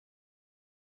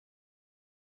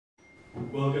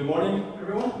Well, good morning,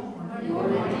 everyone. Good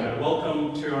morning.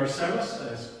 Welcome to our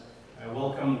service.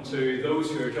 Welcome to those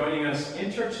who are joining us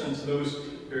in church and to those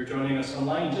who are joining us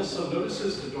online. Just some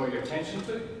notices to draw your attention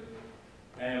to.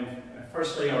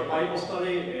 Firstly, our Bible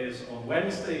study is on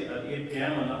Wednesday at 8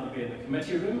 p.m. and that will be in the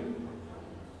committee room.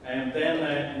 And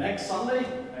then next Sunday,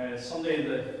 Sunday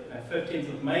the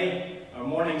 15th of May, our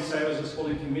morning service is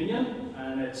Holy Communion,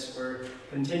 and we're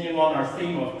continuing on our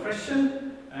theme of Christian.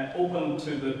 Open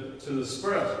to the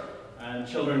Spirit, and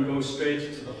children go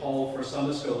straight to the hall for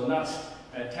Sunday school, and that's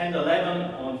 10 to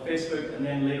 11 on Facebook, and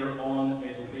then later on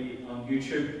it'll be on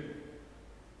YouTube.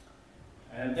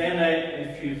 And then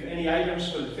if you've any items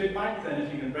for the food bank, then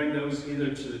if you can bring those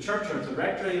either to the church or to the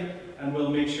rectory, and we'll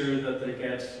make sure that they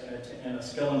get in a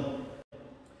skillen.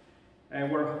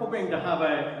 We're hoping to have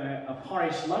a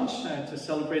parish lunch to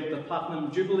celebrate the Platinum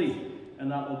Jubilee.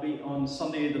 And that will be on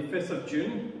Sunday the 5th of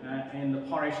June in the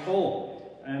parish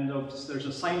hall. And there's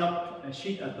a sign-up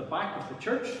sheet at the back of the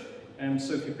church.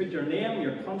 So if you put your name,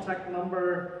 your contact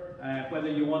number, whether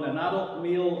you want an adult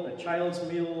meal, a child's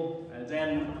meal,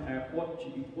 then what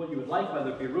you would like, whether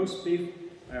it be roast beef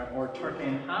or turkey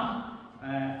and ham.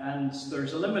 And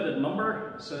there's a limited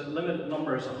number, so the limited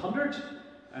number is 100.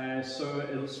 So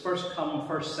it's first come,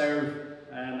 first serve,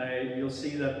 and you'll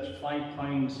see that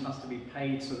 £5 has to be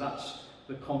paid, so that's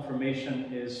the confirmation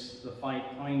is the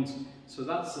 £5. So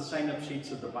that's the sign-up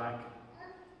sheets at the back.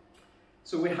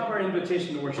 So we have our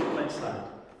invitation to worship. Let's stand.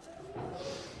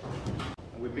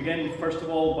 We begin first of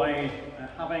all by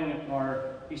having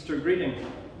our Easter greeting.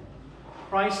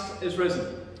 Christ is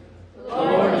risen. The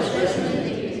Lord is risen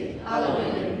indeed.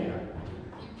 Hallelujah.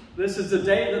 This is the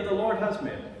day that the Lord has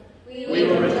made. We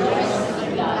will rejoice and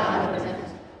be glad in it.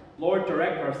 Lord,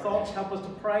 direct our thoughts, help us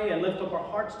to pray and lift up our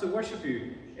hearts to worship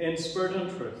you in spirit and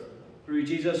truth. Through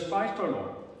Jesus Christ our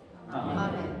Lord. Amen.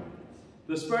 Amen.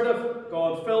 The Spirit of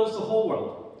God fills the whole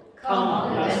world.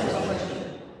 Come, let let us us worship.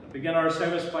 worship. Begin our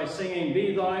service by singing,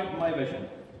 Be Thou My Vision.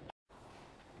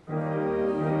 Amen.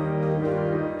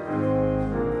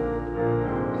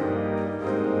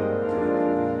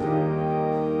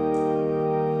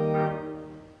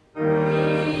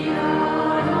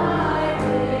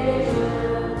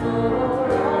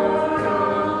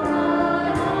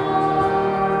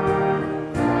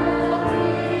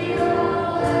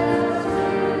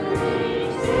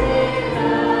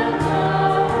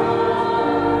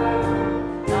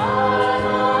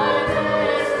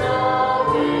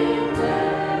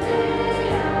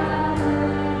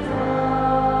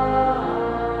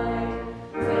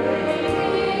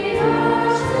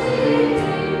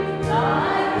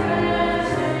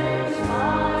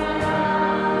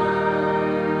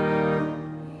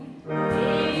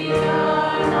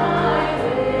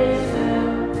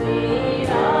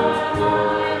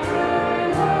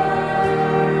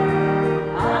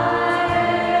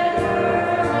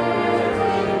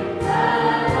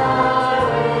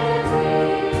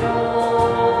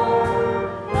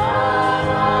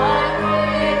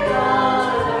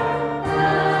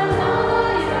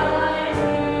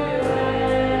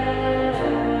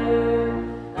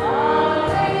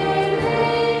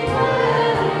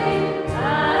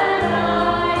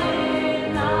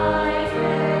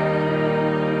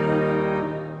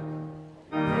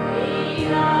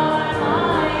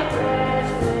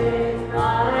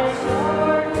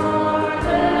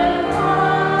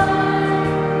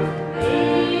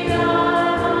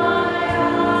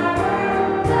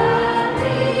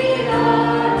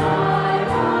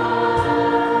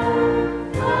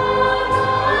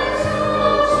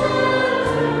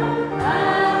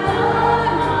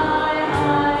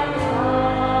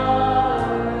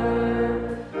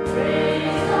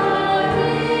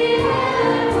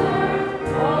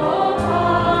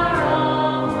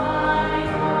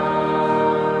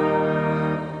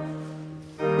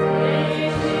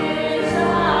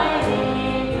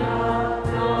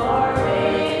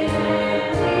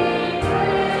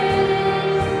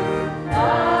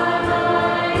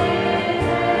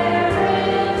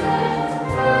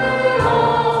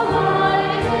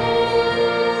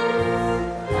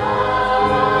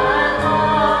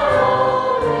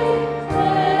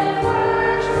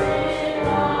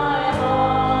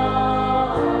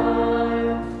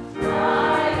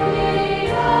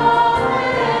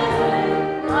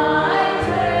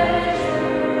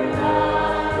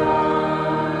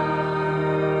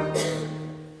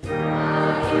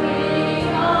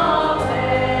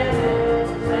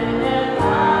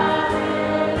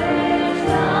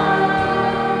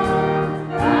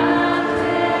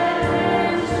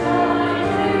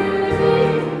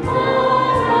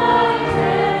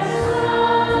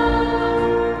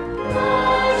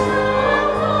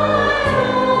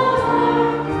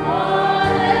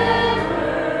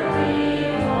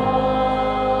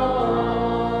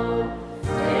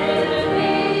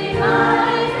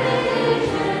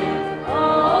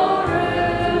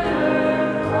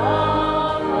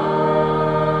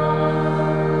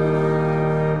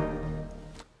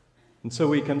 And so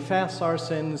we confess our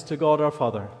sins to God our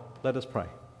Father. Let us pray.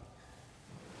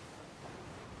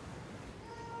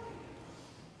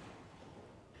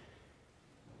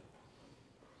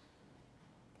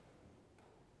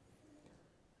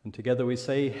 And together we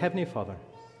say, Heavenly Father,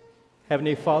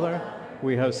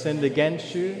 we have sinned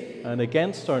against you and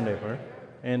against our neighbour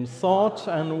in thought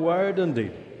and word and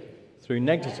deed, through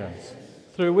negligence,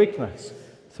 through weakness,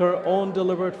 through our own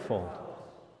deliberate fault,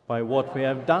 by what we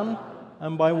have done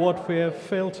and by what we have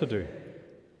failed to do.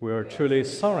 We are truly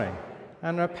sorry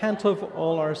and repent of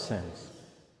all our sins.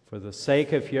 For the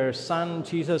sake of your Son,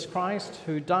 Jesus Christ,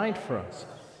 who died for us,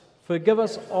 forgive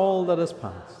us all that is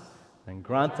past, and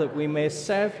grant that we may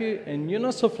serve you in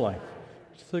newness of life,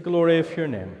 to the glory of your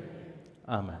name.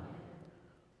 Amen.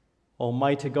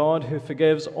 Almighty God, who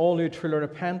forgives all who truly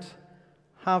repent,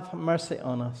 have mercy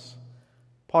on us.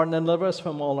 Pardon and deliver us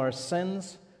from all our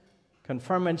sins.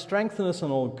 Confirm and strengthen us in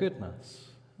all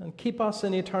goodness, and keep us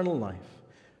in eternal life.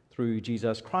 Through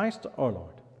Jesus Christ our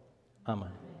Lord. Amen.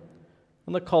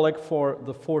 And the collect for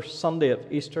the fourth Sunday of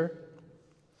Easter.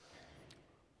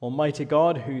 Almighty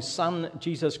God, whose Son,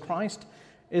 Jesus Christ,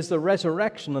 is the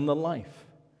resurrection and the life,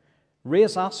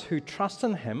 raise us who trust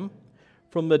in him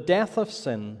from the death of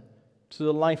sin to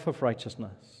the life of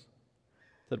righteousness,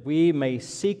 that we may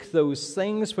seek those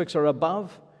things which are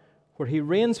above, where he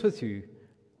reigns with you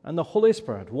and the Holy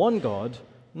Spirit, one God,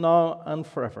 now and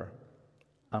forever.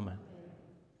 Amen.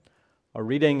 Our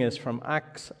reading is from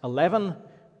Acts 11,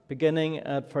 beginning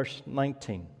at verse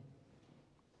 19.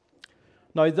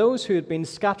 Now those who had been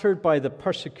scattered by the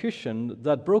persecution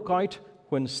that broke out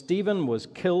when Stephen was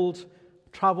killed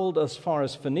traveled as far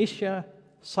as Phoenicia,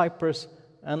 Cyprus,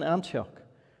 and Antioch,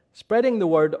 spreading the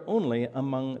word only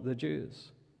among the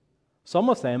Jews. Some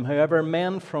of them, however,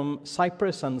 men from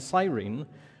Cyprus and Cyrene,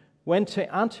 went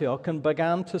to Antioch and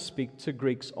began to speak to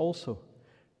Greeks also,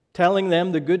 telling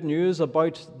them the good news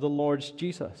about the Lord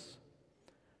Jesus.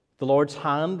 The Lord's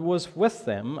hand was with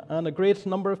them, and a great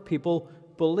number of people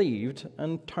believed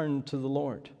and turned to the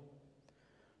Lord.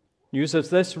 News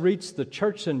of this reached the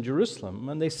church in Jerusalem,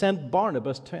 and they sent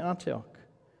Barnabas to Antioch.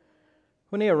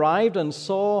 When he arrived and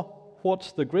saw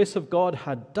what the grace of God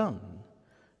had done,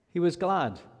 he was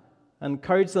glad and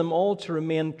encouraged them all to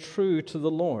remain true to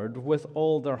the Lord with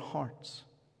all their hearts.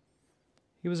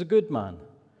 He was a good man,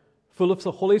 full of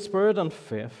the Holy Spirit and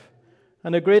faith,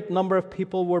 and a great number of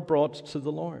people were brought to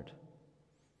the Lord.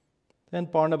 Then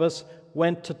Barnabas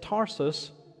went to Tarsus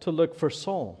to look for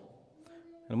Saul,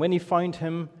 and when he found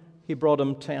him, he brought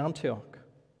him to Antioch.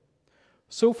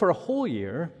 So for a whole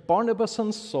year, Barnabas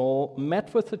and Saul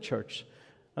met with the church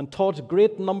and taught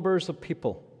great numbers of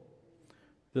people.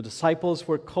 The disciples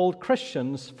were called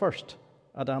Christians first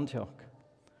at Antioch.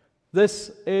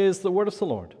 This is the word of the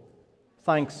Lord.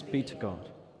 Thanks be to God.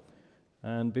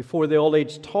 And before the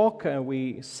all-age talk,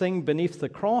 we sing Beneath the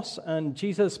Cross and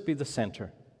Jesus Be the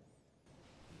Center.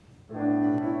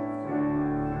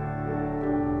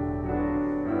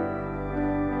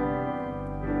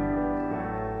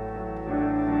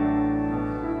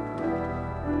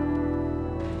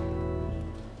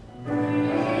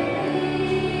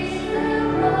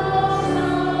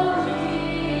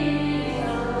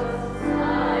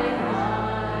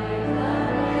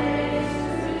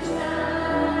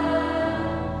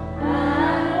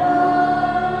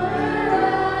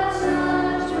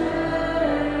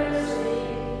 Mercy,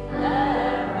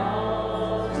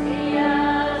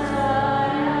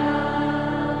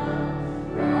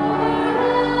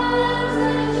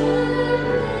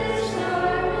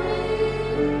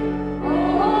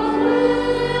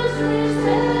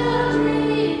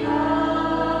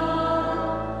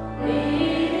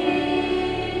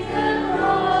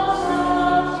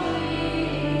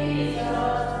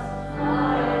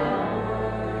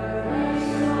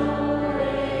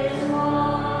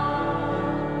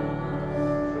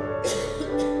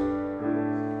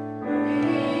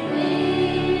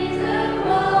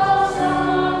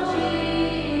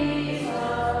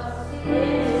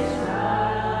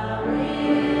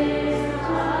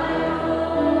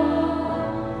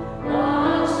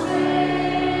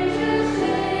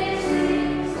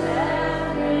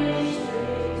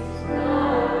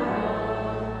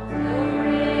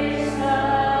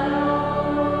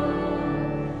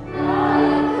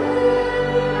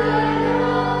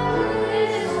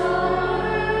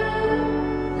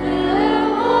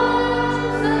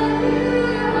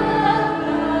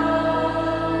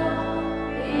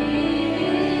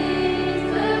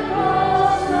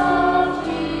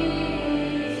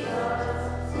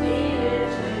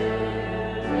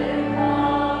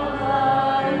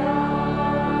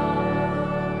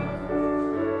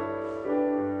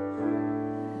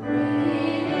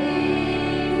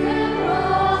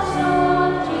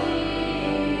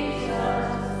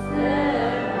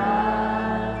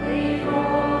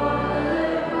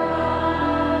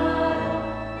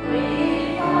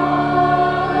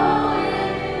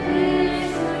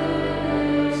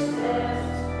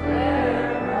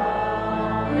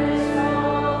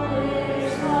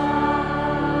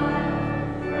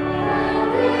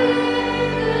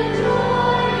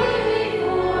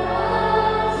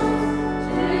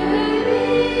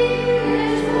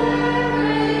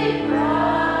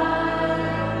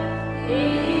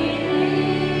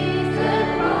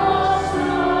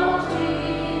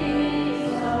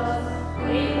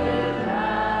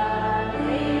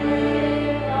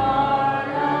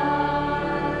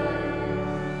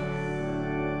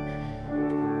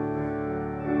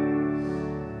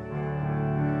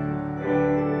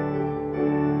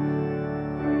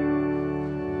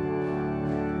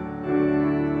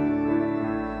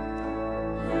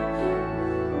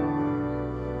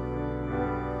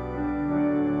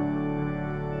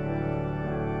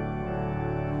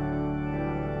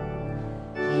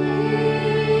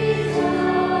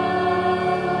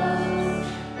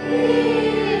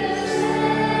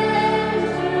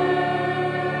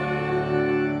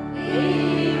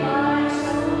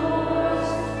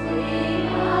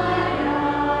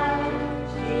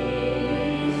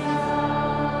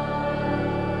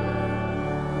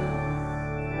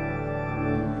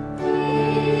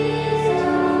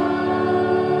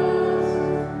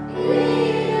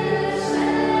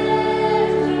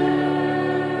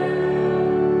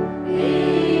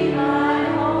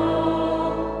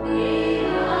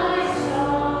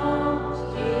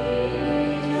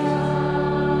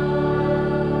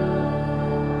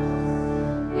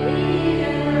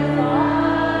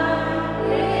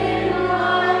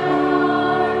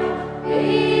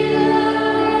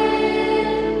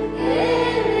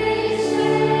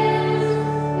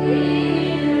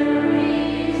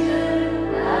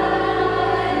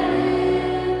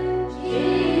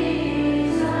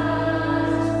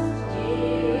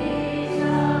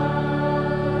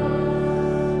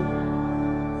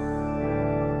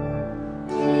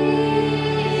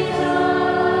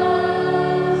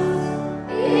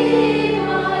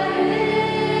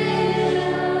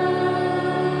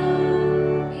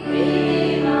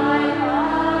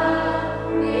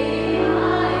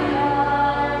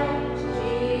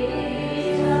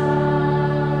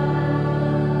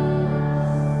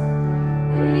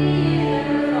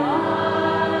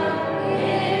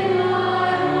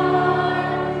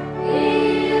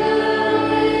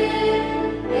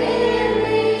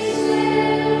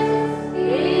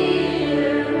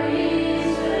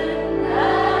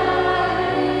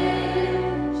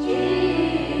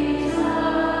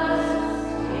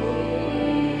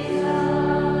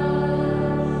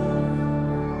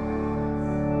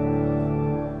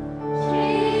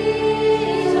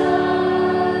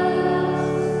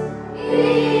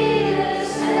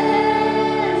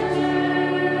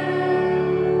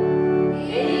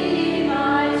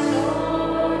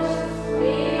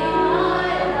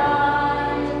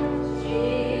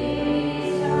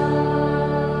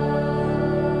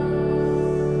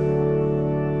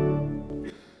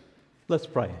 Let's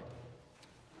pray.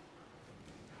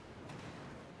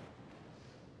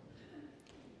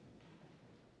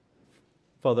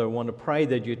 Father, I want to pray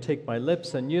that you take my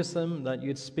lips and use them, that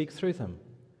you'd speak through them,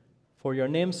 for your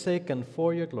name's sake and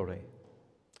for your glory.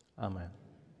 Amen.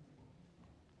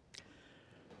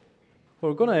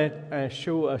 We're going to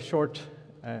show a short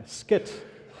skit,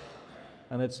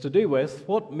 and it's to do with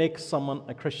what makes someone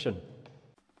a Christian.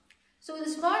 So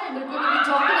this morning we're going to be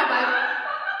talking about...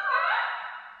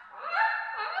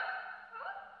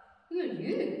 Who are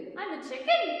you? I'm a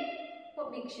chicken,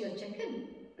 What makes you a chicken?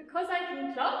 because I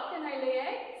can cluck and I lay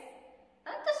eggs.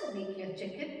 That doesn't make you a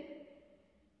chicken.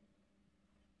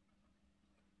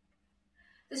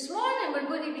 This morning we're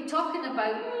going to be talking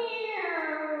about...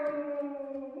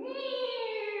 Who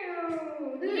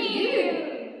are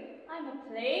you? I'm a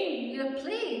plane, You're a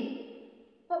plane.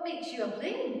 What makes you a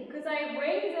plane? because I have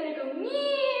wings and I go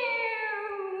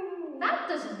meow. That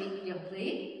doesn't make you a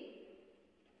plane.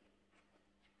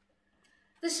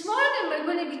 This morning we're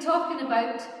going to be talking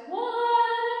about...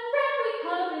 What a friend we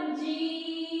have in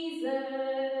Jesus.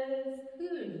 Who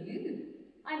are you?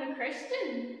 I'm a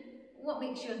Christian, What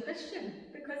makes you a Christian?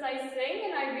 because I sing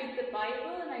and I read the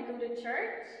Bible and I go to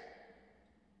church.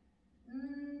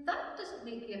 That doesn't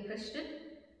make you a Christian.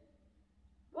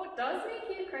 What does make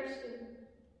you a Christian?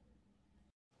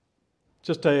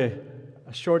 Just a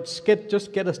short skit,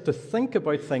 just get us to think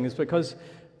about things, because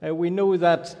we know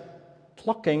that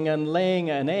clucking and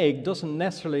laying an egg doesn't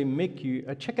necessarily make you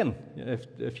a chicken.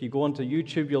 If you go onto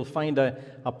YouTube, you'll find a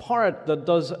parrot that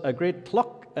does a great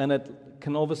cluck, and it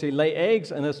can obviously lay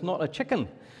eggs, and it's not a chicken.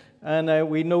 And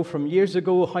we know from years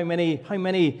ago how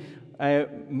many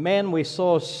men we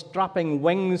saw strapping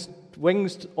wings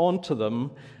onto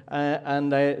them,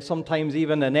 and sometimes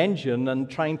even an engine, and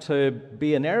trying to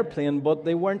be an airplane, but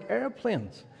they weren't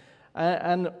airplanes.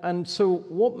 And so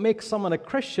what makes someone a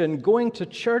Christian? Going to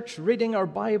church, reading our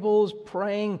Bibles,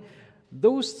 praying,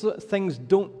 those things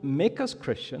don't make us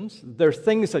Christians. They're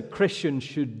things that Christians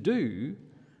should do,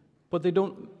 but they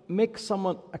don't make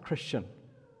someone a Christian.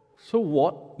 So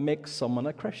what makes someone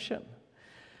a Christian?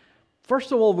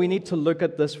 First of all, we need to look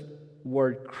at this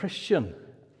word Christian.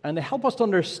 And to help us to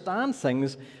understand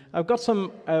things, I've got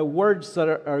some words that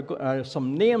are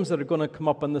some names that are going to come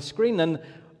up on the screen. And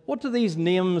what do these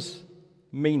names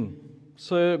mean?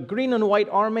 So, Green and White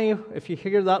Army, if you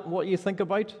hear that, what do you think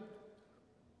about?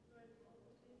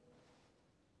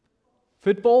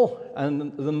 Football,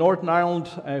 and the Northern Ireland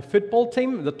football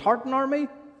team, the Tartan Army?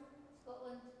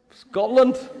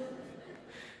 Scotland.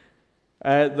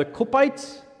 The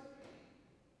Copites.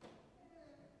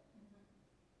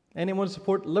 Anyone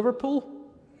support Liverpool?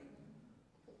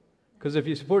 Because if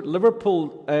you support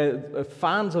Liverpool,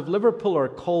 fans of Liverpool are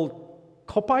called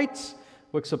Copites,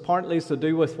 which apparently is to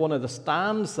do with one of the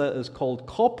stands that is called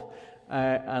Cop,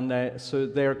 and so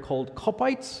they're called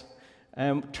Copites.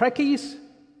 Trekkies,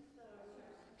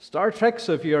 Star Trek.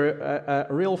 So if you're a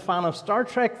real fan of Star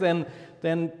Trek,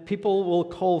 then people will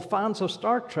call fans of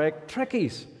Star Trek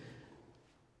Trekkies.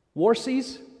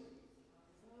 Warsies,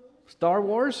 Star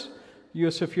Wars.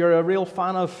 Yes, if you're a real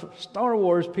fan of Star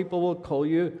Wars, people will call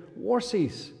you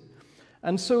Warsies.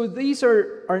 And so these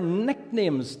are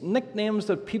nicknames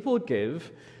that people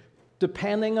give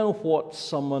depending on what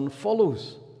someone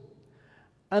follows.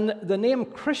 And the name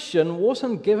Christian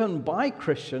wasn't given by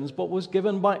Christians, but was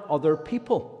given by other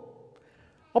people.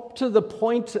 Up to the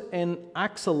point in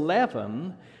Acts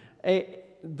 11,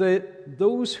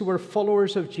 those who were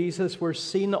followers of Jesus were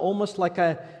seen almost like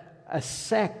a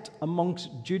sect amongst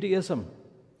Judaism,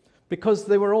 because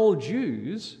they were all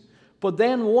Jews. But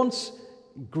then once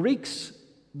Greeks,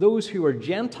 those who were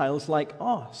Gentiles like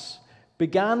us,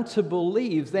 began to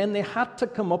believe, then they had to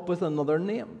come up with another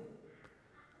name.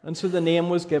 And so the name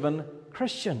was given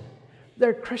Christian.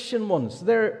 They're Christian ones.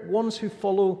 They're ones who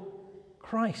follow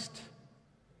Christ.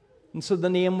 And so the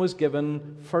name was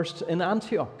given first in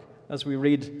Antioch, as we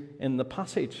read in the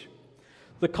passage.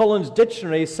 The Collins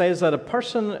Dictionary says that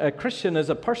a Christian is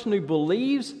a person who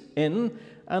believes in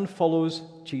and follows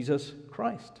Jesus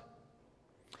Christ.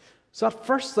 So that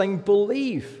first thing,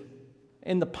 believe.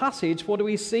 In the passage, what do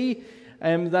we see?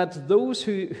 That those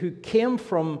who came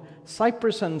from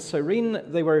Cyprus and Cyrene,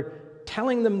 they were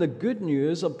telling them the good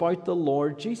news about the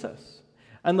Lord Jesus.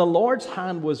 And the Lord's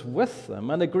hand was with them,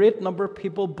 and a great number of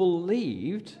people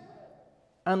believed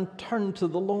and turned to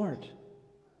the Lord.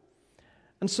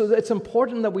 And so it's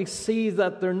important that we see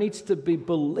that there needs to be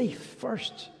belief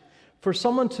first. For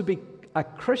someone to be a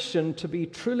Christian, to be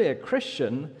truly a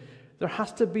Christian, there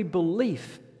has to be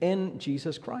belief in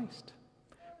Jesus Christ.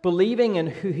 Believing in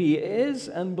who He is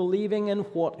and believing in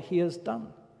what He has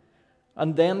done.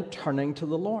 And then turning to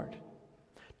the Lord.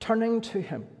 turning to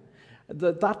Him.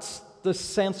 That's the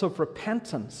sense of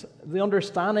repentance, the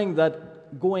understanding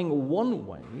that going one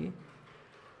way,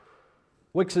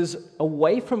 which is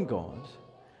away from God,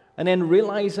 and then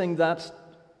realizing that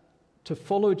to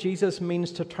follow Jesus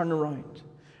means to turn around,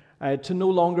 to no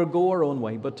longer go our own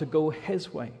way, but to go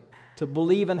His way. To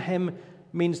believe in Him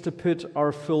means to put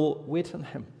our full weight in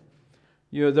Him.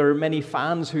 You know, there are many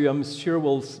fans who I'm sure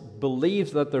will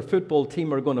believe that their football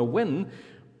team are going to win,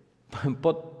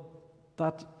 but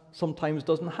that sometimes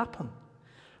doesn't happen.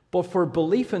 But for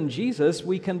belief in Jesus,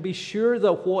 we can be sure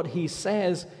that what He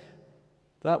says,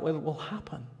 that will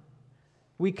happen.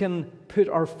 We can put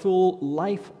our full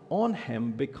life on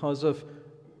Him because of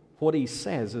what He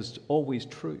says is always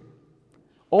true.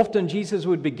 Often Jesus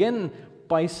would begin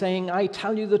by saying, I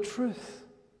tell you the truth.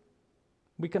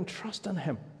 We can trust in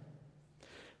Him.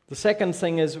 The second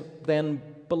thing is then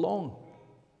belong.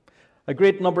 A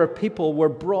great number of people were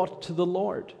brought to the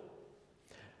Lord.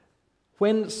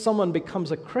 When someone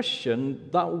becomes a Christian,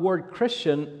 that word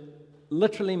Christian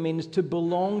literally means to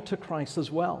belong to Christ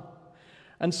as well.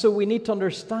 And so we need to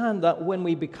understand that when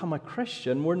we become a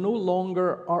Christian, we're no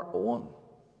longer our own.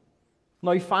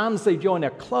 Now, fans, they join a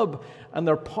club and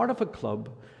they're part of a club,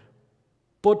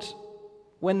 but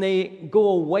when they go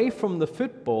away from the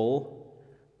football,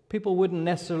 people wouldn't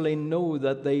necessarily know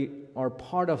that they are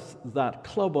part of that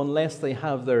club unless they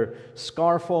have their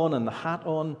scarf on and the hat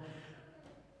on.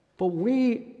 But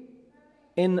we,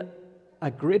 in a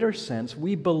greater sense,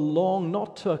 we belong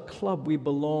not to a club, we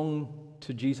belong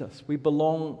to Jesus. We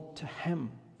belong to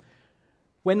Him.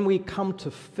 When we come to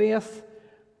faith,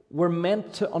 we're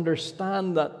meant to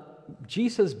understand that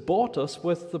Jesus bought us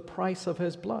with the price of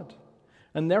His blood.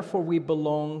 And therefore we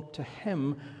belong to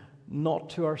Him, not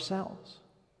to ourselves.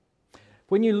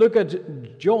 When you look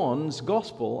at John's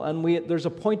Gospel, and there's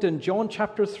a point in John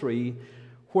chapter 3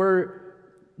 where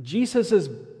Jesus is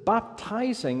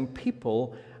baptizing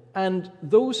people, and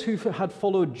those who had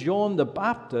followed John the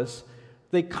Baptist,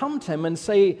 they come to him and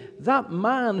say, that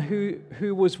man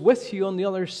who was with you on the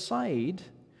other side,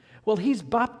 well, he's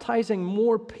baptizing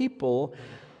more people,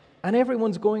 and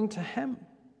everyone's going to him.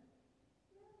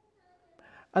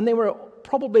 And they were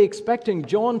probably expecting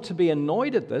John to be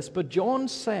annoyed at this, but John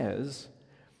says,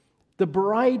 the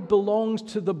bride belongs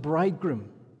to the bridegroom.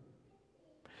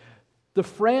 The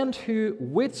friend who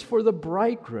waits for the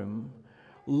bridegroom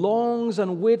longs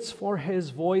and waits for his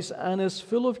voice and is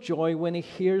full of joy when he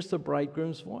hears the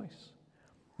bridegroom's voice.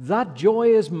 That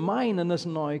joy is mine and is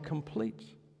now complete.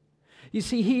 You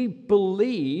see, he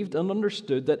believed and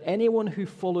understood that anyone who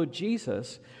followed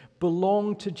Jesus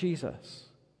belonged to Jesus.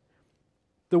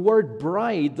 The word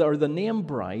bride, or the name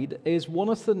bride, is one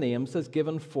of the names that's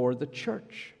given for the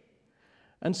church.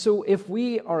 And so if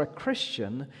we are a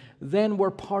Christian, then we're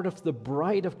part of the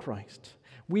bride of Christ.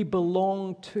 We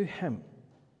belong to Him.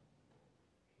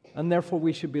 And therefore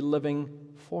we should be living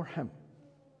for Him.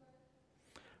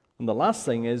 And the last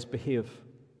thing is behave.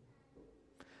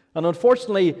 And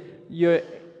unfortunately,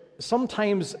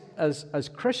 sometimes as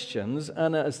Christians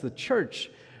and as the church,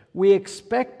 we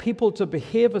expect people to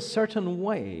behave a certain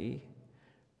way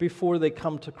before they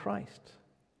come to Christ.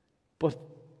 But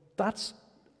that's,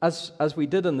 as we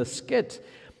did in the skit,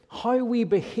 how we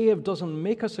behave doesn't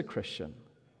make us a Christian.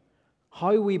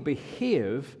 How we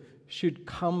behave should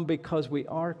come because we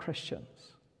are Christians.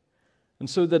 And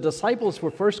so the disciples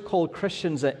were first called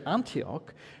Christians at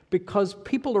Antioch because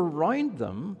people around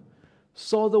them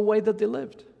saw the way that they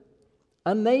lived.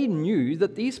 And they knew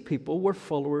that these people were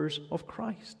followers of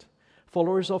Christ,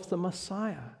 followers of the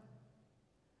Messiah.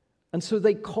 And so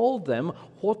they called them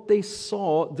what they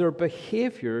saw their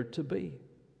behavior to be.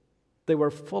 They were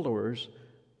followers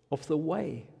of the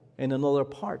way in another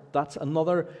part. That's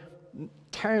another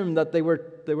term that they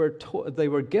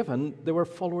were given. They were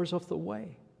followers of the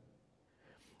way.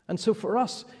 And so for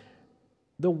us,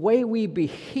 the way we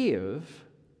behave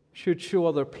should show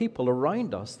other people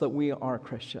around us that we are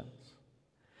Christians.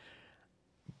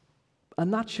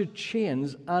 And that should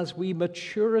change as we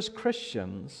mature as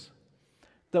Christians,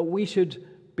 that we should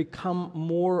become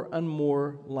more and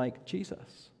more like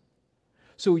Jesus.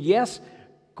 So yes,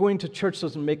 going to church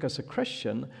doesn't make us a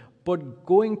Christian, but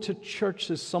going to church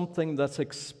is something that's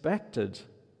expected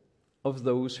of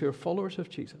those who are followers of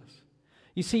Jesus.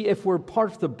 You see, if we're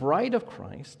part of the bride of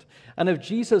Christ, and if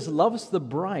Jesus loves the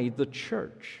bride, the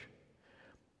church,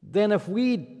 then if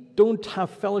we don't have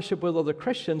fellowship with other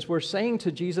Christians, we're saying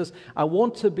to Jesus, I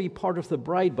want to be part of the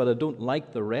bride, but I don't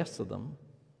like the rest of them.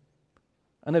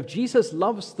 And if Jesus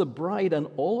loves the bride and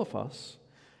all of us,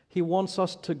 He wants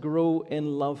us to grow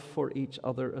in love for each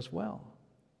other as well.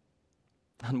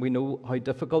 And we know how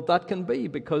difficult that can be,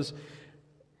 because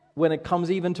when it comes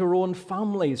even to our own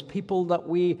families, people that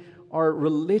we are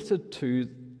related to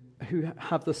who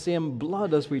have the same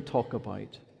blood as we talk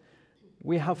about.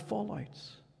 We have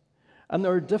fallouts. And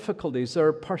there are difficulties, there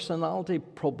are personality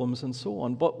problems and so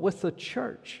on. But with the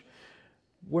church,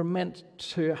 we're meant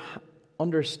to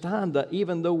understand that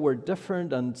even though we're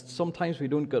different and sometimes we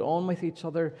don't get on with each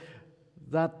other,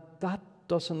 that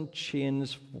doesn't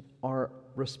change our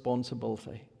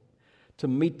responsibility to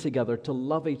meet together, to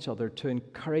love each other, to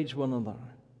encourage one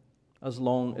another, as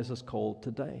long as it's called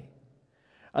today.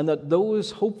 And that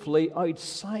those hopefully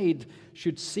outside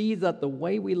should see that the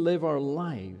way we live our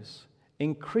lives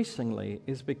increasingly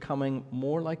is becoming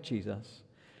more like Jesus,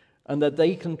 and that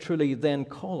they can truly then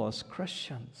call us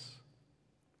Christians,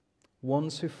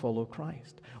 ones who follow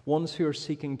Christ, ones who are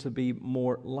seeking to be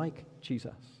more like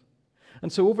Jesus.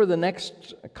 And so over the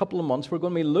next couple of months, we're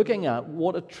going to be looking at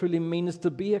what it truly means to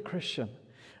be a Christian,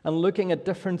 and looking at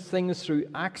different things through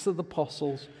Acts of the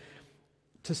Apostles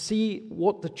to see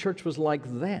what the church was like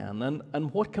then,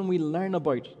 and what can we learn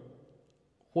about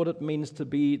what it means to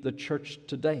be the church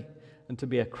today and to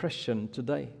be a Christian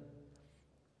today.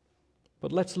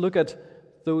 But let's look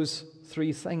at those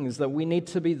three things: that we need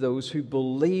to be those who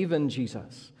believe in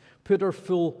Jesus, put our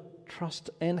full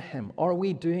trust in Him. Are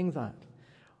we doing that?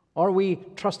 Are we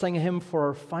trusting Him for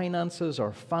our finances,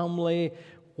 our family,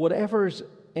 whatever's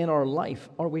in our life?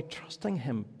 Are we trusting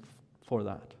Him for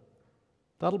that?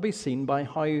 That'll be seen by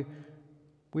how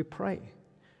we pray.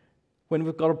 When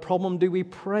we've got a problem, do we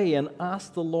pray and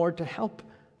ask the Lord to help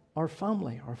our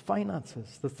family, our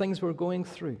finances, the things we're going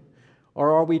through?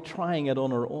 Or are we trying it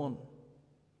on our own?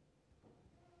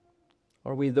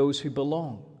 Are we those who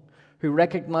belong, who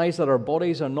recognize that our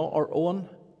bodies are not our own?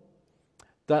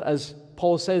 That, as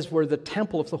Paul says, we're the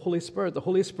temple of the Holy Spirit. The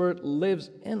Holy Spirit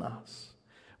lives in us.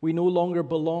 We no longer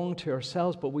belong to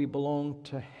ourselves, but we belong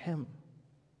to Him.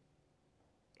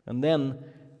 And then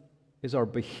is our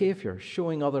behavior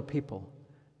showing other people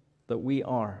that we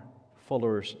are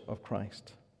followers of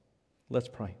Christ. Let's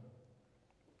pray.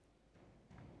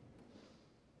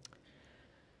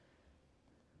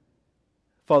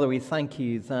 Father, we thank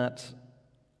You that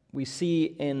we see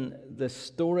in this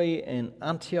story in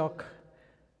Antioch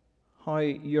how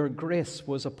Your grace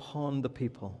was upon the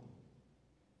people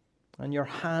and Your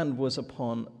hand was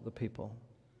upon the people.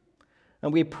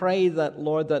 And we pray that,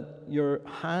 Lord, that Your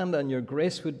hand and Your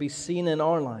grace would be seen in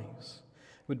our lives,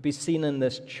 would be seen in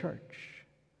this church,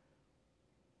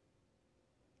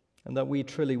 and that we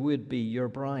truly would be Your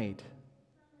bride,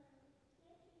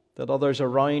 that others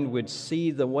around would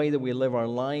see the way that we live our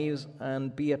lives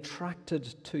and be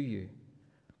attracted to You.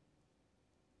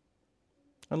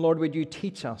 And Lord, would You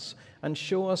teach us and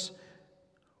show us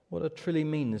what it truly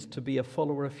means to be a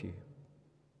follower of You.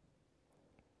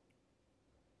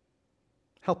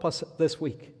 Help us this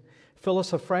week. Fill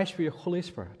us afresh with Your Holy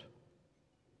Spirit,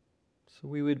 so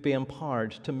we would be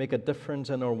empowered to make a difference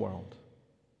in our world.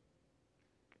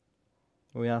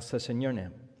 We ask this in Your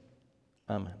name.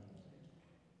 Amen.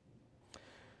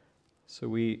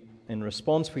 So in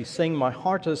response, we sing, "My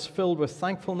heart is filled with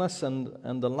thankfulness,"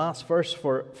 and the last verse,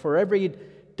 for every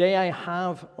day I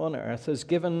have on earth is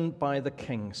given by the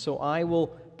King. So I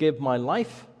will give my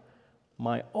life,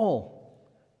 my all,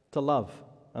 to love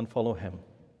and follow Him.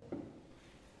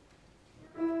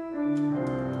 Thank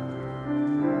you.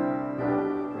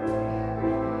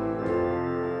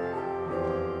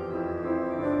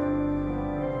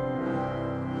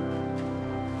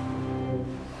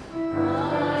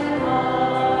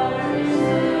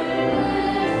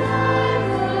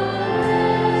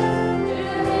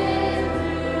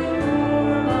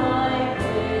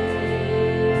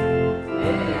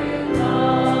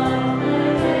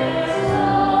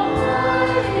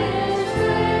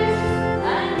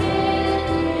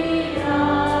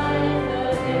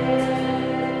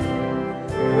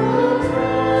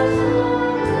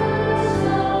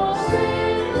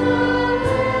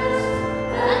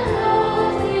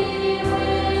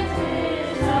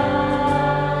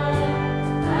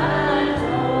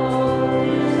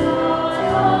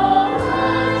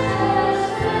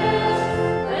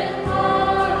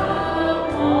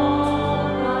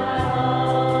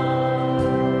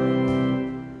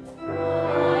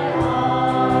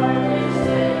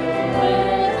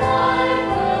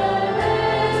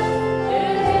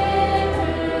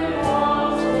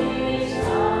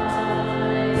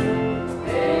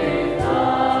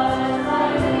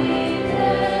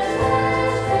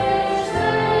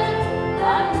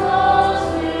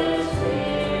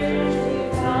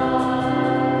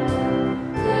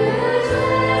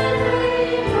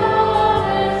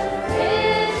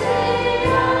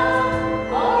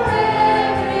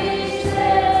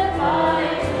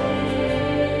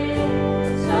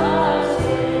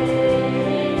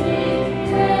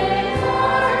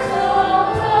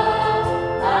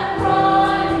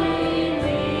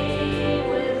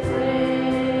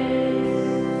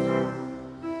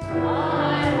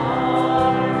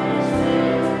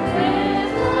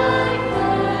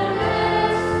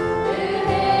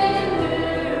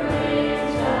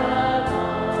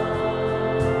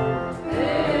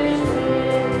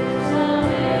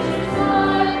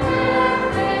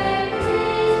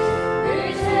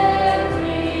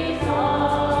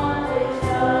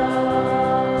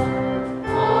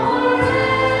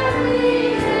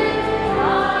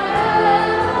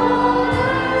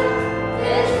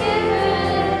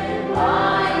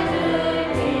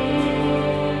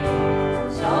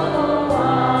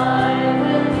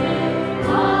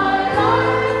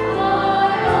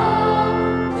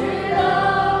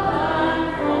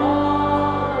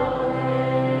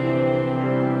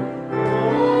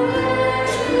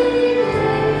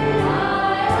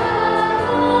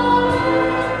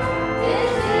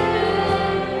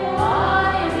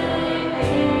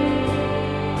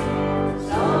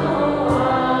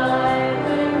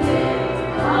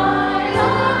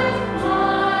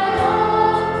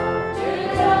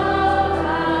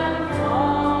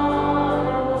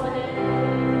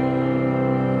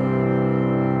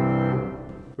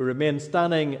 remain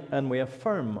standing and we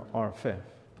affirm our faith.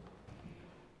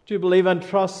 Do you believe and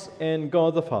trust in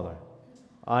God the Father?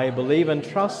 I believe and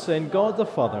trust in God the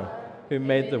Father, who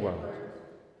made the world.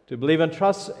 Do you believe and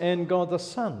trust in God the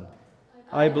Son?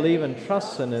 I believe and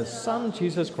trust in His Son,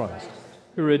 Jesus Christ,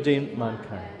 who redeemed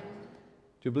mankind.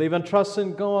 Do you believe and trust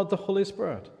in God the Holy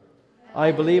Spirit?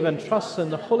 I believe and trust in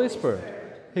the Holy Spirit,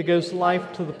 who gives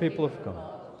life to the people of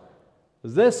God.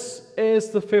 This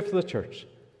is the faith of the Church.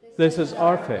 This is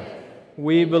our faith.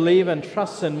 We believe and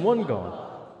trust in one God,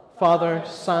 Father,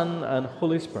 Son, and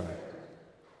Holy Spirit.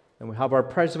 And we have our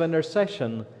prayers of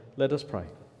intercession. Let us pray.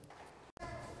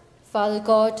 Father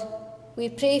God, we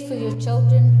pray for your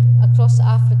children across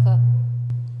Africa.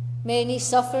 Many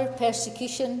suffer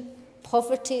persecution,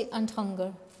 poverty, and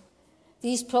hunger.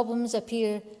 These problems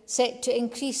appear set to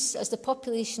increase as the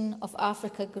population of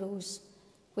Africa grows,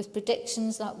 with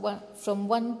predictions that from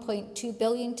 1.2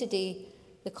 billion today,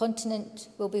 the continent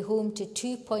will be home to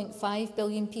 2.5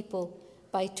 billion people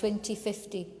by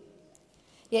 2050.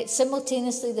 Yet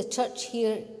simultaneously, the church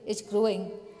here is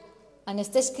growing, and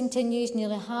if this continues,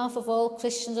 nearly half of all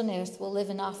Christians on earth will live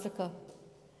in Africa.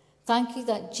 Thank you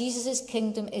that Jesus'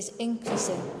 kingdom is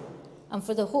increasing, and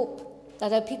for the hope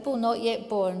that a people not yet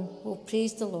born will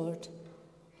praise the Lord.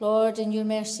 Lord, in your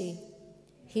mercy,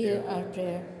 hear our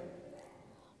prayer.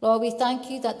 Lord, we thank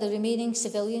you that the remaining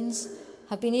civilians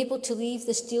have been able to leave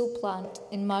the steel plant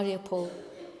in Mariupol,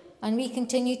 and we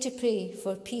continue to pray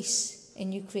for peace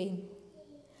in Ukraine.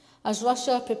 As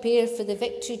Russia prepare for the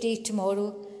Victory Day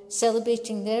tomorrow,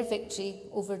 celebrating their victory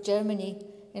over Germany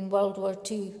in World War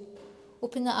II,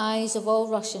 open the eyes of all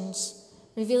Russians,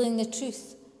 revealing the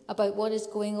truth about what is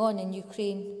going on in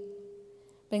Ukraine.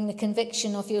 Bring the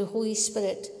conviction of your Holy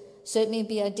Spirit, so it may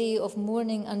be a day of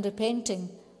mourning and repenting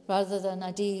rather than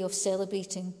a day of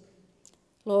celebrating.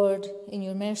 Lord, in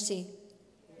your mercy,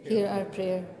 hear our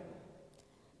prayer.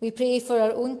 We pray for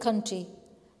our own country,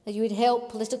 that you would help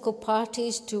political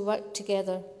parties to work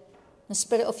together in a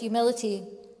spirit of humility,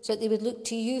 so that they would look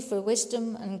to you for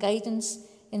wisdom and guidance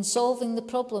in solving the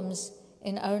problems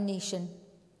in our nation.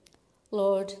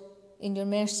 Lord, in your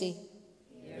mercy,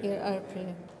 hear our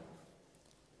prayer.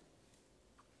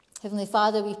 Heavenly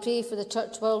Father, we pray for the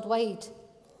church worldwide,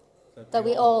 that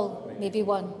we all may be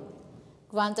one.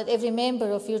 Grant that every member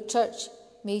of your church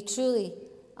may truly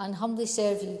and humbly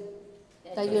serve you,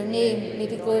 that your name may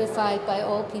be glorified by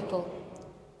all people.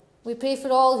 We pray for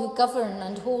all who govern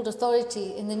and hold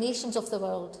authority in the nations of the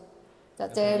world,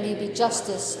 that there may be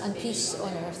justice and peace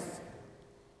on earth.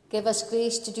 Give us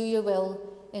grace to do your will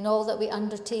in all that we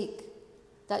undertake,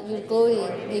 that your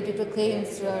glory may be proclaimed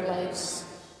through our lives.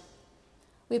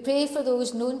 We pray for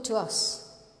those known to us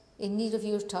in need of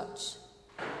your touch,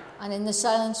 and in the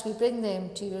silence we bring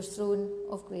them to your throne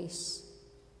of grace.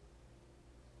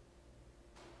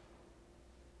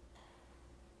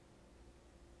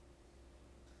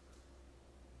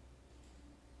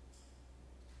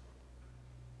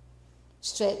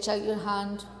 Stretch out your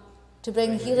hand to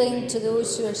bring healing to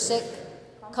those who are sick,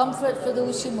 comfort for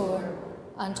those who mourn,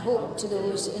 and hope to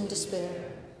those in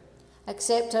despair.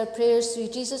 Accept our prayers through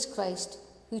Jesus Christ,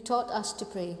 who taught us to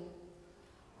pray.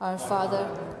 Our Father,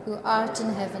 who art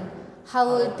in heaven,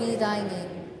 hallowed be thy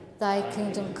name. Thy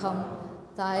kingdom come,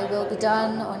 thy will be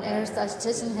done on earth as it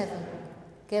is in heaven.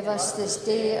 Give us this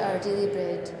day our daily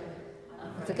bread,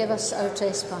 and forgive us our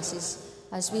trespasses,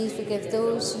 as we forgive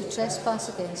those who trespass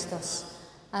against us.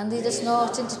 And lead us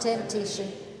not into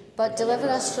temptation, but deliver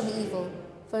us from evil.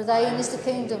 For thine is the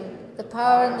kingdom, the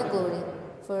power and the glory,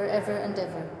 for ever and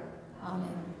ever.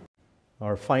 Amen.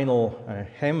 Our final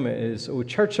hymn is O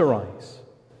Church Arise.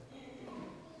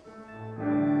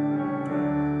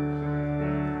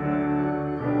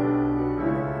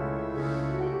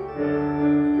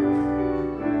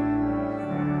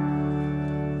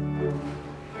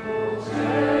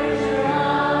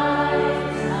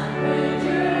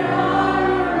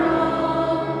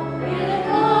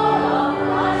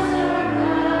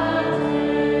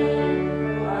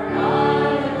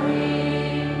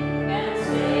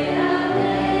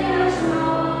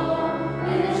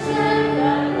 Strength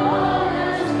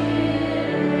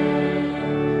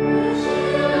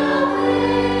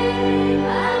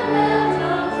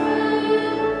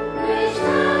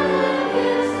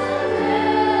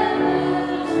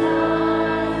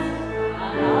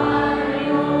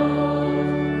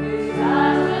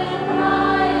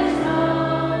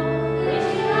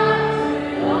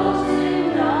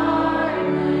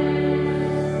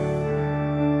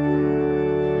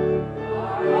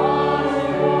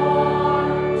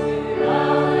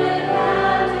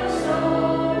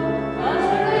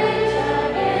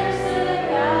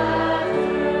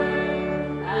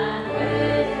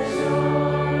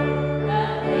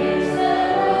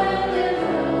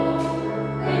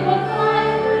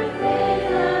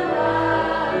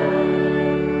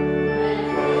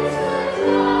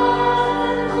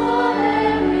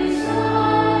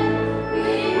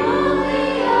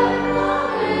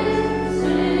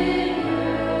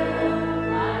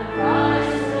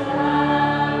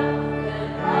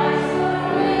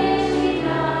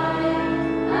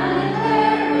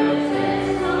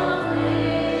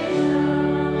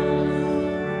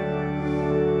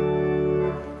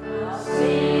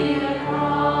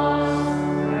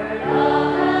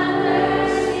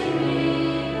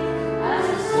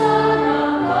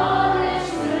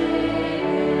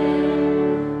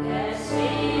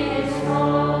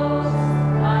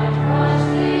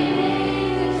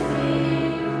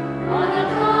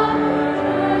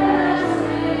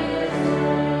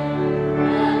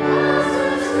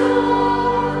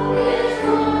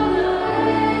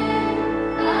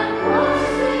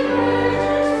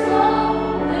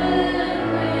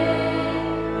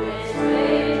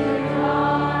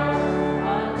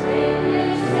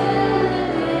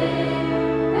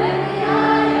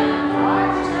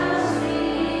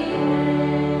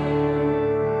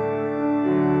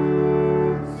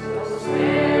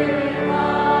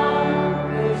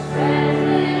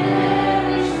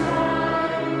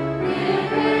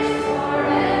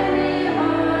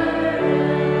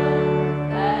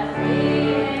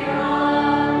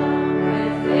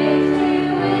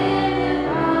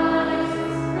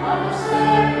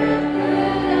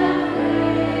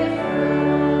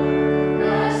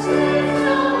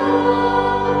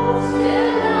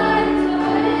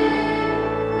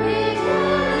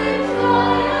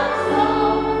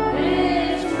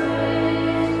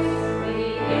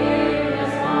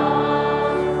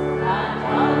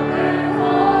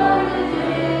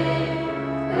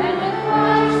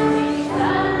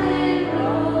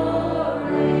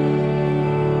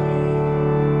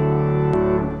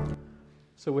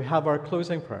So we have our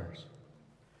closing prayers.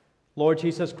 Lord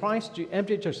Jesus Christ, you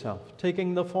emptied yourself,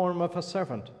 taking the form of a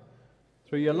servant.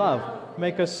 Through your love,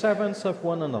 make us servants of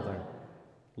one another.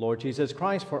 Lord Jesus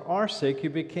Christ, for our sake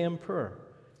you became poor.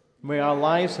 May our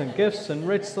lives and gifts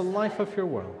enrich the life of your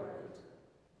world.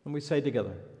 And we say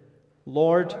together,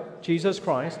 Lord Jesus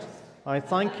Christ, I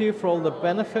thank you for all the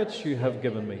benefits you have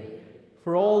given me,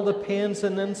 for all the pains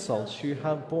and insults you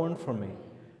have borne for me.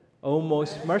 O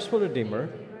most merciful Redeemer,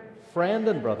 friend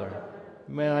and brother,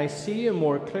 may I see you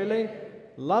more clearly,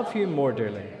 love you more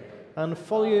dearly, and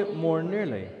follow you more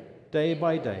nearly, day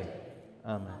by day.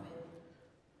 Amen.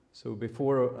 So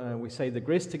before we say the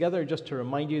grace together, just to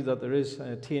remind you that there is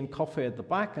tea and coffee at the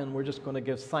back, and we're just going to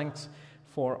give thanks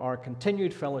for our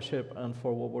continued fellowship and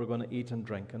for what we're going to eat and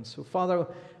drink. And so, Father,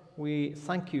 we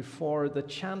thank you for the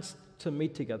chance to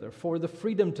meet together, for the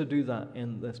freedom to do that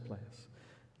in this place.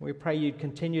 We pray you'd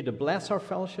continue to bless our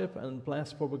fellowship and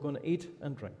bless what we're going to eat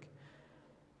and drink.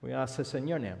 We ask this in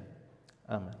your name.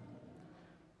 Amen.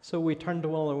 So we turn to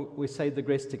all and we say the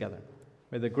grace together.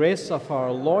 May the grace of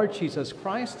our Lord Jesus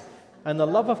Christ and the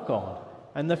love of God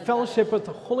and the fellowship of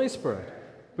the Holy Spirit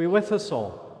be with us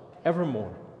all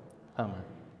evermore. Amen.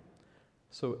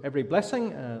 So every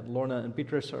blessing, Lorna and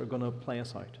Beatrice are going to play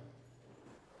us out.